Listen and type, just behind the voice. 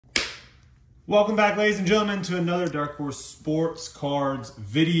Welcome back, ladies and gentlemen, to another Darkhorse Sports Cards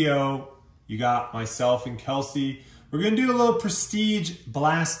video. You got myself and Kelsey. We're going to do a little Prestige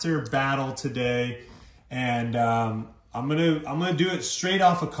Blaster battle today, and I'm gonna do it straight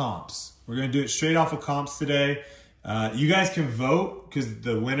off of comps. We're going to do it straight off of comps today. You guys can vote because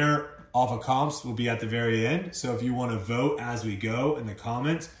the winner off of comps will be at the very end. So if you want to vote as we go in the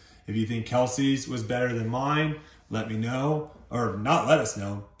comments, if you think Kelsey's was better than mine, let me know. Or not let us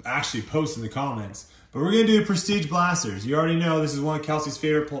know, actually post in the comments. But we're going to do Prestige Blasters. You already know this is one of Kelsey's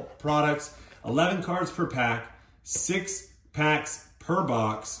favorite products. 11 cards per pack, 6 packs per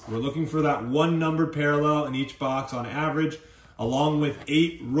box. We're looking for that one numbered parallel in each box on average, along with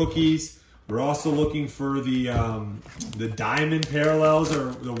 8 rookies. We're also looking for the diamond parallels,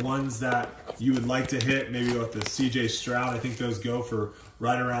 or the ones that you would like to hit, maybe with the CJ Stroud. I think those go for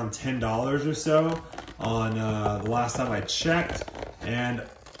right around $10 or so on the last time I checked. And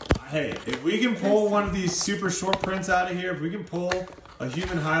hey, if we can pull one of these super short prints out of here, if we can pull a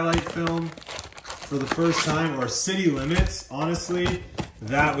human highlight film for the first time, or city limits, honestly,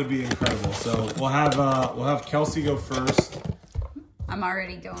 that would be incredible. So we'll have Kelsey go first. I'm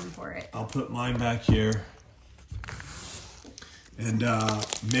already going for it. I'll put mine back here. And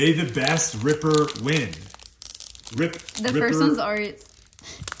may the best Ripper win. Ripper. First one's already...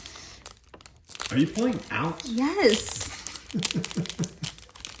 Are you pulling out? Yes.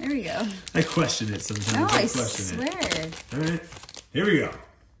 There we go. I question it sometimes. No, I question swear. It. All right. Here we go.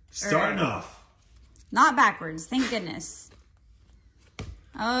 Starting off. Not backwards. Thank goodness.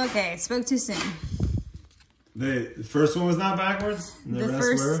 Okay. Spoke too soon. The first one was not backwards? And the rest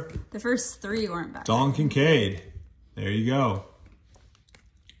were? The first 3 weren't backwards. Don Kincaid. There you go.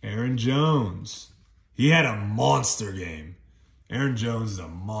 Aaron Jones. He had a monster game. Aaron Jones is a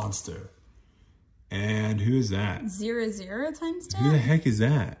monster. And who is that? 0-0 times 10? Who the heck is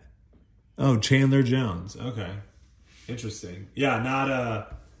that? Oh, Chandler Jones. Okay. Interesting. Yeah, not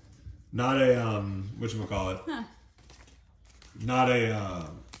a whatchamacallit? Huh. Not a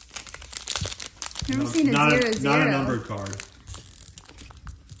Never seen a 0-0. Not a numbered card.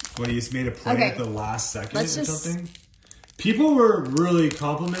 What, he just made a play at the last second or something? People were really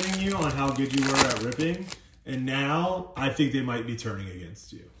complimenting you on how good you were at ripping, and now I think they might be turning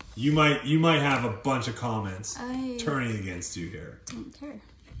against you. You might have a bunch of comments turning against you here. Don't care.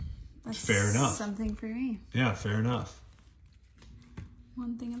 That's fair enough. Something for me. Yeah, fair enough.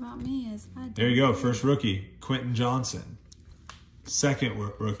 One thing about me is I don't There you go. First rookie, Quentin Johnson. Second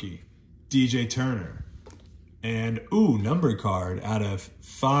rookie, DJ Turner. And, ooh, numbered card out of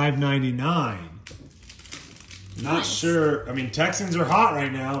 599. Not sure. I mean, Texans are hot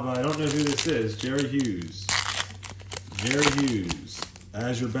right now, but I don't know who this is. Jerry Hughes. Jerry Hughes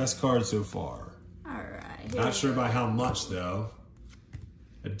as your best card so far. All right. Not sure by how much, though.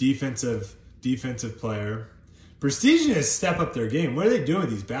 A defensive player. Prestige needs to step up their game. What are they doing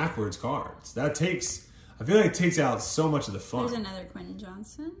with these backwards cards? I feel like it takes out so much of the fun. There's another Quentin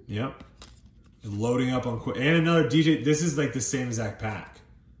Johnson. Yep. Loading up on and another DJ. This is like the same exact pack.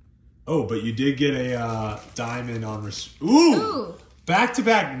 Oh, but you did get a diamond on Ooh!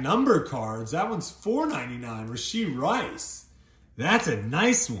 Back-to-back number cards. That one's $4.99. Rashid Rice. That's a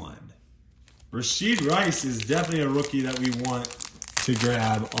nice one. Rashid Rice is definitely a rookie that we want to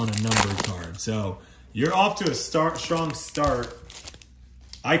grab on a numbered card. So you're off to a strong start.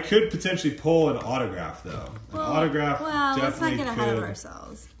 I could potentially pull an autograph, though. Well, let's not get ahead of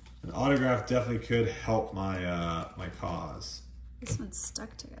ourselves. An autograph definitely could help my my cause. This one's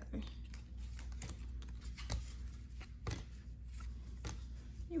stuck together.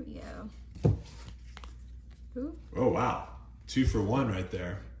 Here we go. Ooh. Oh, wow. 2 for 1 right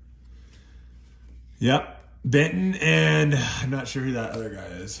there. Yep. Benton, and I'm not sure who that other guy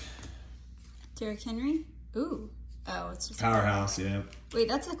is. Derrick Henry? Ooh. Oh, it's just Powerhouse, yeah. Wait,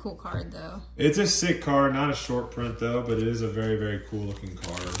 that's a cool card, though. It's a sick card. Not a short print, though, but it is a very, very cool looking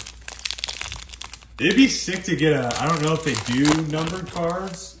card. It'd be sick to get I don't know if they do numbered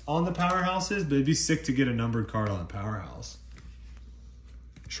cards on the Powerhouses, but it'd be sick to get a numbered card on a Powerhouse.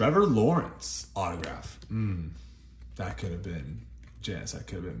 Trevor Lawrence autograph. That could have been, Janice, that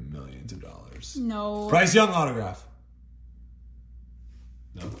could have been millions of dollars. No. Bryce Young autograph.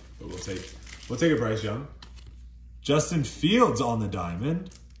 No, but we'll take a Bryce Young. Justin Fields on the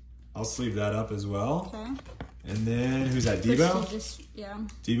diamond. I'll sleeve that up as well. Okay. And then, who's that, Debo? Yeah.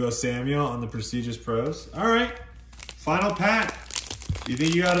 Debo Samuel on the Prestigious Pros. All right. Final pack. You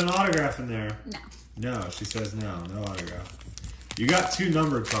think you got an autograph in there? No. No, she says no. No autograph. You got 2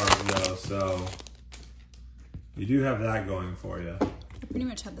 numbered cards, though, so you do have that going for you. I pretty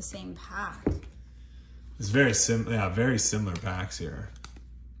much have the same pack. It's very very similar packs here.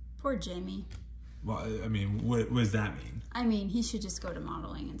 Poor Jamie. Well, I mean, what does that mean? I mean, he should just go to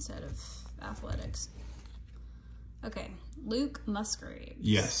modeling instead of athletics. Okay, Luke Musgrave.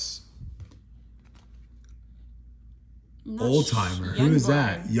 Yes. Not Old-timer. Who is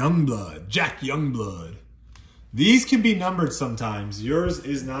that? Youngblood. Jack Youngblood. These can be numbered sometimes. Yours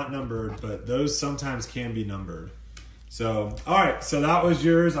is not numbered, but those sometimes can be numbered. So, all right. So that was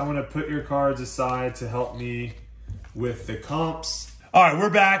yours. I'm going to put your cards aside to help me with the comps. All right, we're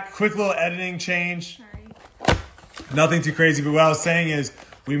back. Quick little editing change. Sorry. Nothing too crazy, but what I was saying is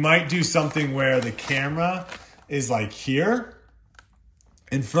we might do something where the camera is like here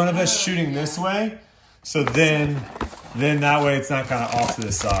in front of us shooting this way. So then that way it's not kind of off to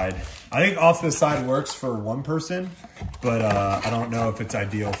the side. I think off to the side works for one person, but I don't know if it's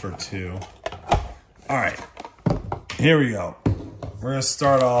ideal for two. All right, here we go. We're gonna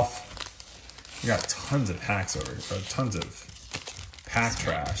start off. We got tons of packs over here, or tons of pack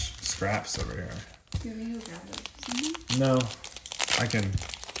trash, scraps over here. Do you want me to grab it? No, I can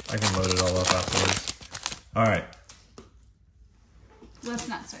load it all up afterwards. All right. Let's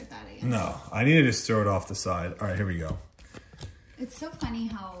not start that again. No, I need to just throw it off the side. All right, here we go. It's so funny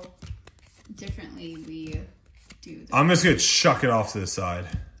how differently we do this. I'm just gonna chuck it off to the side.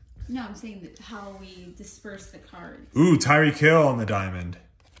 No, I'm saying that how we disperse the cards. Ooh, Tyreek Hill on the diamond.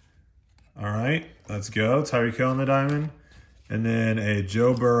 All right, let's go. Tyreek Hill on the diamond. And then a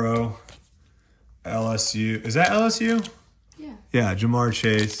Joe Burrow, LSU. Is that LSU? Yeah. Yeah, Jamar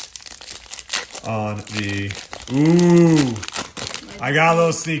Chase on the... Ooh, I got a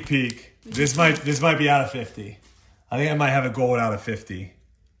little sneak peek. This might be out of 50. I think I might have a gold out of 50.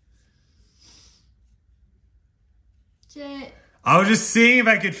 Jet. I was just seeing if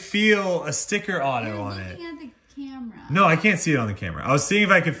I could feel a sticker auto on it. You're looking at the camera. No, I can't see it on the camera. I was seeing if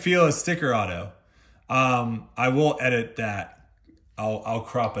I could feel a sticker auto. I will edit that. I'll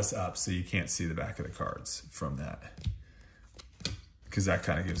crop us up so you can't see the back of the cards from that. Because that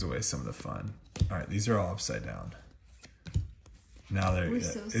kind of gives away some of the fun. All right, these are all upside down. Now they're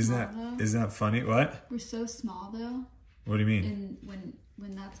so isn't that funny? What? We're so small though. What do you mean? And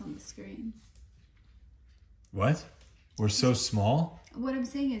when that's on the screen. What? We're so small? What I'm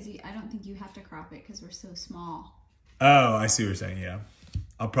saying is I don't think you have to crop it because we're so small. Oh, I see what you're saying. Yeah.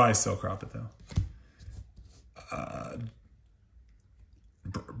 I'll probably still crop it though.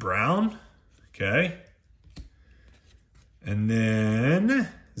 Brown. Okay. And then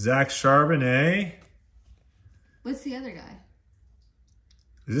Zach Charbonnet. What's the other guy?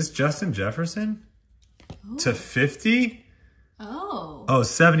 Is this Justin Jefferson? Oh. To 50? Oh. Oh,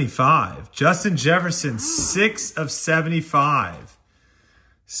 75. Justin Jefferson, 6 of 75.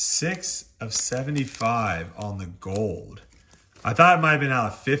 6 of 75 on the gold. I thought it might have been out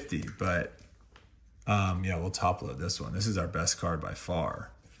of 50, but yeah, we'll top load this one. This is our best card by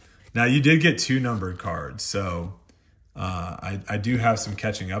far. Now, you did get 2 numbered cards, so I do have some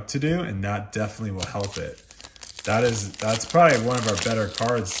catching up to do, and that definitely will help it. That's probably one of our better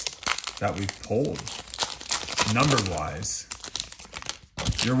cards that we've pulled, number-wise.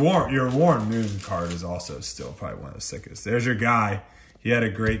 Your Warren Moon card is also still probably one of the sickest. There's your guy. He had a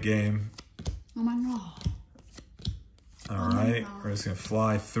great game. Oh my God. All right, we're just gonna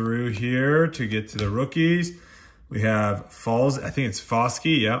fly through here to get to the rookies. We have Falls, I think it's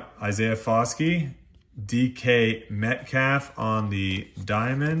Foskey, yep, Isaiah Foskey. DK Metcalf on the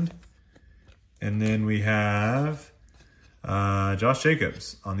diamond. And then we have Josh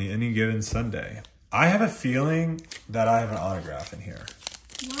Jacobs on the Any Given Sunday. I have a feeling that I have an autograph in here.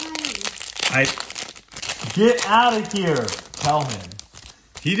 Why? Get out of here, tell him.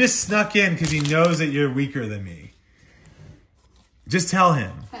 He just snuck in because he knows that you're weaker than me. Just tell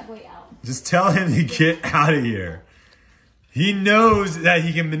him. That way out. Just tell him to get out of here. He knows that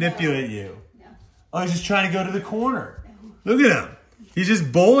he can manipulate you. No. Oh, he's just trying to go to the corner. Look at him. He's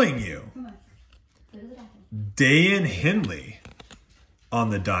just bullying you. Come on. Go to the bathroom. Dayan Henley on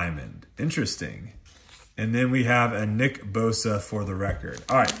the diamond. Interesting. And then we have a Nick Bosa for the record.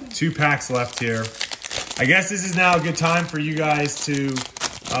 All right, 2 packs left here. I guess this is now a good time for you guys to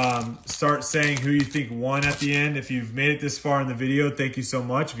start saying who you think won at the end. If you've made it this far in the video, thank you so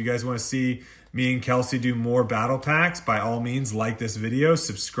much. If you guys want to see me and Kelsey do more battle packs, by all means, like this video,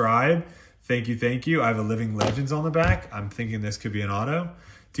 subscribe. Thank you, thank you. I have a Living Legends on the back. I'm thinking this could be an auto.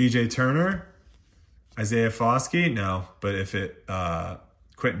 DJ Turner, Isaiah Foskey, no, but if it,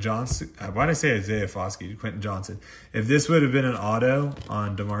 Quentin Johnson, why did I say Isaiah Foskey? Quentin Johnson. If this would have been an auto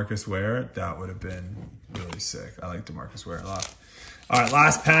on DeMarcus Ware, that would have been really sick. I like DeMarcus Ware a lot. All right,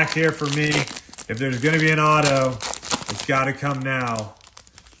 last pack here for me. If there's going to be an auto, it's got to come now.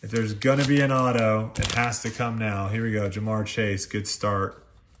 If there's going to be an auto, it has to come now. Here we go. Jamar Chase, good start.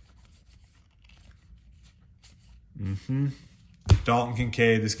 Dalton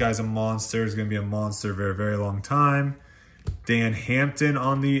Kincaid, this guy's a monster. He's going to be a monster for a very long time. Dan Hampton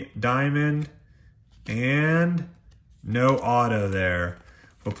on the diamond. And no auto there.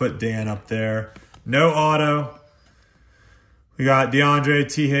 We'll put Dan up there. No auto. We got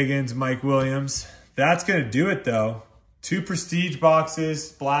DeAndre, T. Higgins, Mike Williams. That's going to do it, though. 2 prestige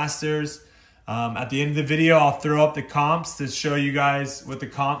boxes, blasters. At the end of the video, I'll throw up the comps to show you guys what the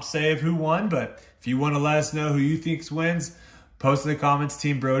comps say of who won. But if you want to let us know who you think wins, post in the comments,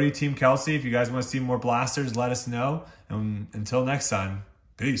 Team Brodie, Team Kelsey. If you guys want to see more blasters, let us know. And until next time,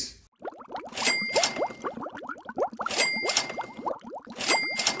 peace.